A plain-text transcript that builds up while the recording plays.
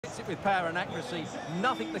it with power and accuracy.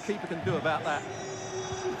 Nothing the keeper can do about that.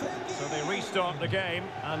 So they restart the game,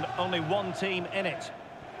 and only one team in it.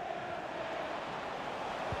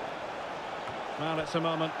 Well, it's a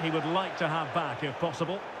moment he would like to have back, if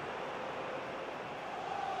possible.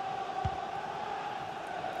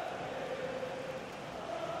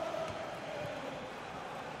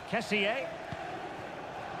 Kessié.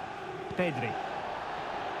 Pedri.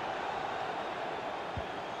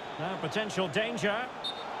 Now potential danger.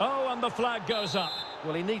 Oh, and the flag goes up.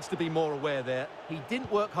 Well, he needs to be more aware there. He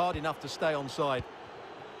didn't work hard enough to stay onside.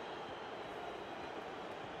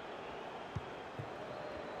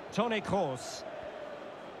 Toni Kroos.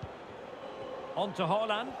 On to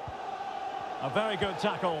Haaland. A very good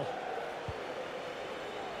tackle.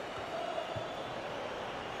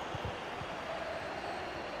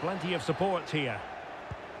 Plenty of support here.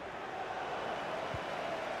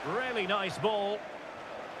 Really nice ball.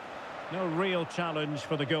 No real challenge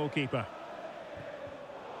for the goalkeeper.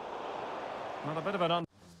 Well, a bit of an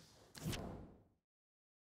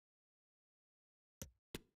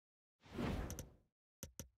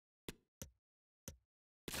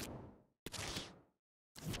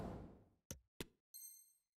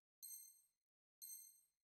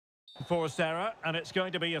forced error, and it's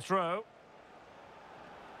going to be a throw.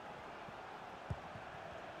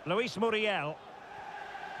 Luis Muriel.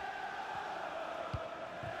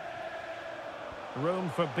 Room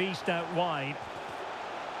for beast out wide.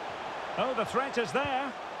 Oh, the threat is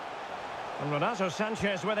there. And Renato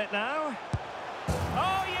Sanchez with it now.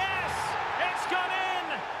 Oh, yes! It's gone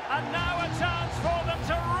in! And now a chance for them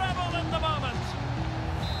to revel in the moment.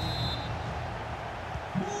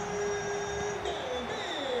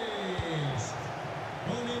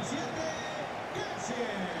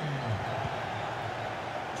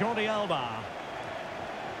 Jordi Alba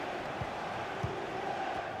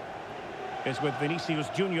is with Vinicius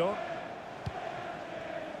Junior.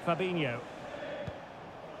 Fabinho.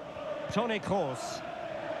 Toni Kroos.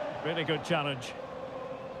 Really good challenge.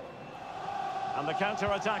 And the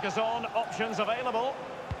counter-attack is on. Options available.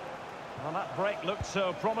 Well, that break looked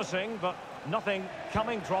so promising, but nothing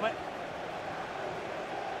coming from it.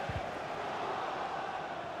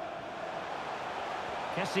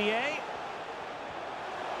 Kessié.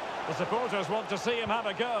 The supporters want to see him have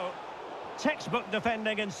a go. Textbook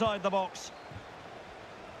defending inside the box.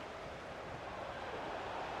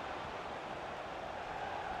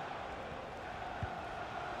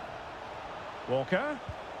 Walker.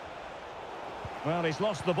 Well, he's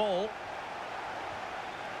lost the ball.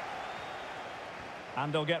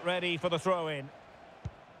 And they'll get ready for the throw-in.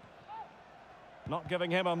 Not giving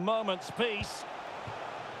him a moment's peace.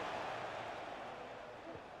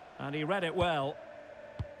 And he read it well.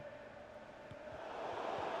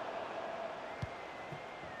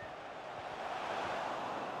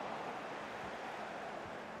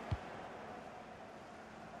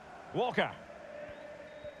 Walker.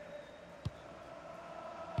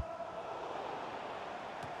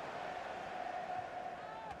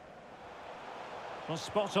 Well,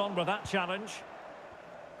 spot on with that challenge.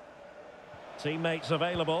 Teammates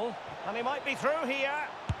available. And he might be through here.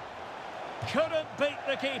 Couldn't beat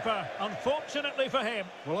the keeper, unfortunately for him.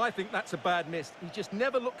 Well, I think that's a bad miss. He just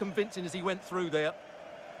never looked convincing as he went through there.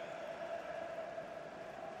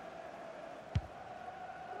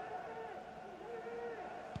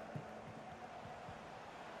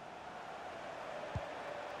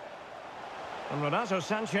 And Renato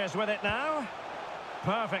Sanchez with it now.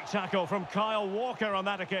 Perfect tackle from Kyle Walker on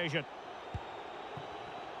that occasion.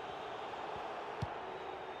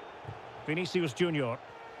 Vinicius Junior.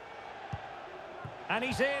 And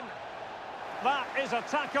he's in. That is a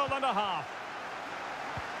tackle and a half.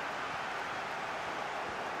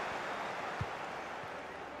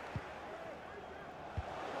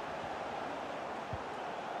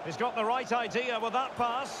 He's got the right idea with that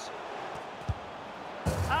pass.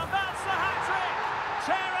 And that's the hat-trick!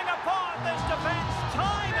 Tearing apart this defence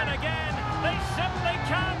time and again. They simply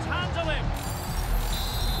can't handle him.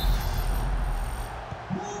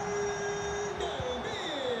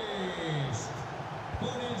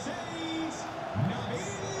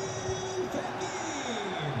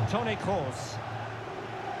 Toni Kroos.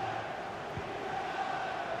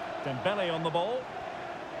 Dembele on the ball.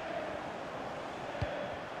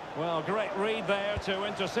 Well, great read there to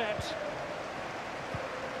intercept.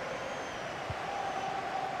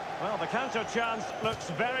 Well, the counter chance looks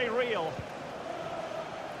very real.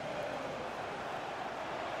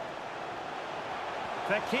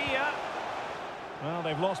 Fekir. Well,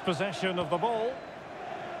 they've lost possession of the ball.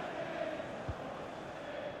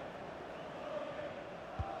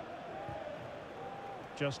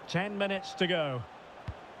 Just 10 minutes to go.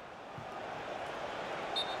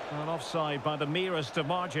 Well, offside by the merest of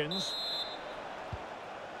margins.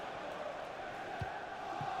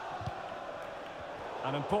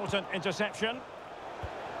 An important interception.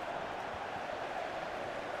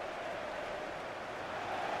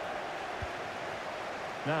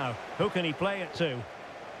 Now, who can he play it to?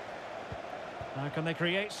 Now can they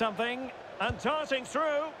create something? And darting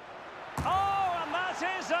through. Oh, and that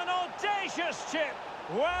is an audacious chip.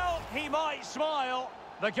 Well, he might smile.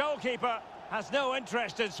 The goalkeeper has no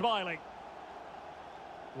interest in smiling.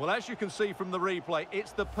 Well, as you can see from the replay,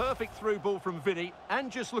 it's the perfect through ball from Vinny,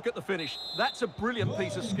 and just look at the finish. That's a brilliant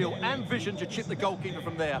piece of skill and vision to chip the goalkeeper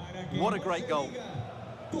from there. What a great goal.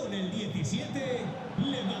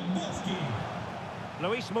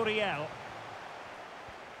 Luis Muriel.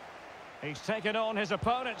 He's taken on his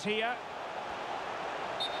opponents here.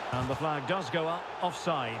 And the flag does go up,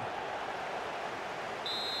 offside.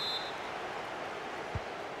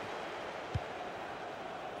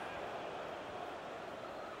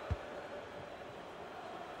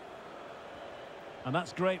 And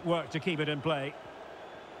that's great work to keep it in play.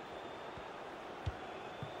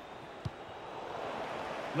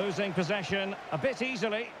 Losing possession a bit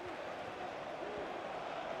easily.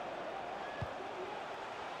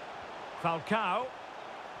 Falcao.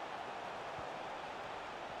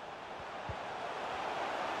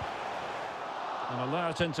 An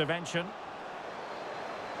alert intervention.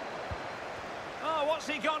 Oh, what's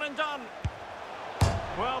he gone and done?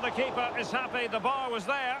 Well, the keeper is happy the bar was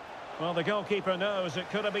there. Well, the goalkeeper knows it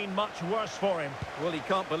could have been much worse for him. Well, he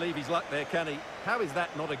can't believe his luck there, can he? How is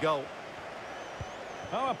that not a goal?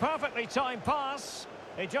 Oh, a perfectly timed pass.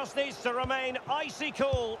 He just needs to remain icy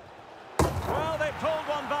cool. Well, they pulled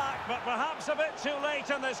one back, but perhaps a bit too late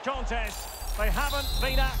in this contest. They haven't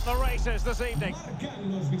been at the races this evening.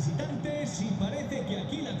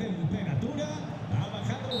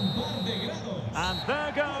 And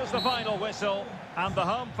there goes the final whistle. And the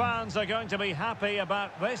home fans are going to be happy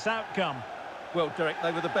about this outcome. Well, Derek,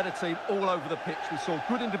 they were the better team all over the pitch. We saw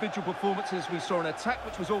good individual performances. We saw an attack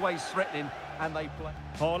which was always threatening, and they played.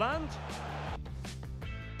 Haaland.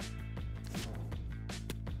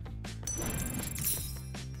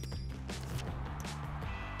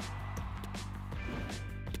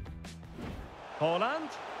 Haaland.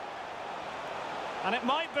 And it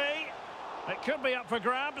might be. It could be up for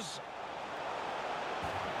grabs.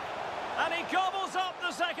 And he gobbles up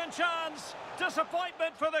the second chance.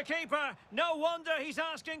 Disappointment for the keeper. No wonder he's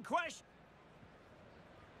asking questions.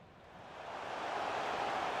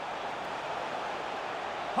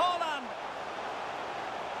 Haaland.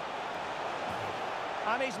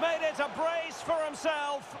 And he's made it a brace for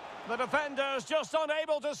himself. The defender's just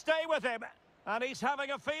unable to stay with him. And he's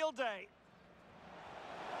having a field day.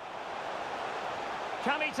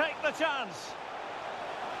 Can he take the chance?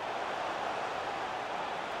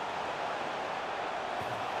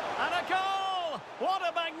 And a goal! What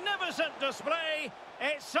a magnificent display!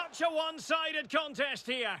 It's such a one-sided contest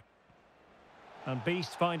here. And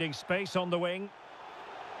Beast finding space on the wing.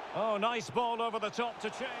 Oh, nice ball over the top to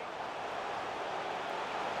Che.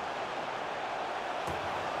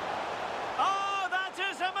 Oh, that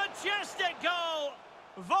is a majestic goal!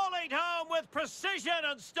 Volleyed home with precision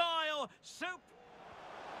and style.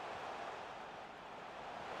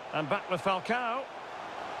 And back with Falcao.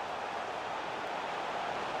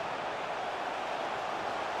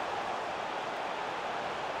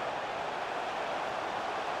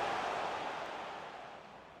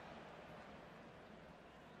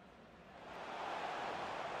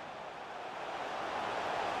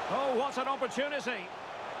 Oh, what an opportunity.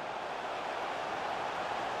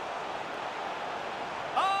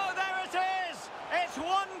 Oh, there it is! It's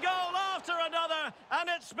one goal after another, and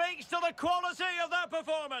it speaks to the quality of their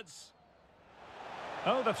performance.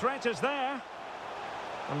 Oh, the threat is there.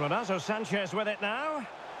 And Renato Sanchez with it now.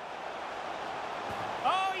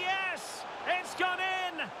 Oh, yes! It's gone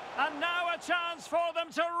in! And now a chance for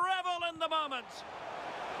them to revel in the moment.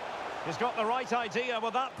 He's got the right idea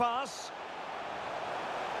with that pass.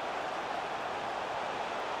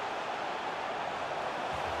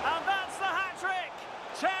 And that's the hat-trick!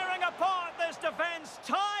 Tearing apart this defence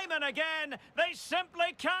time and again. They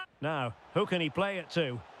simply can't. Now, who can he play it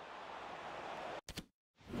to?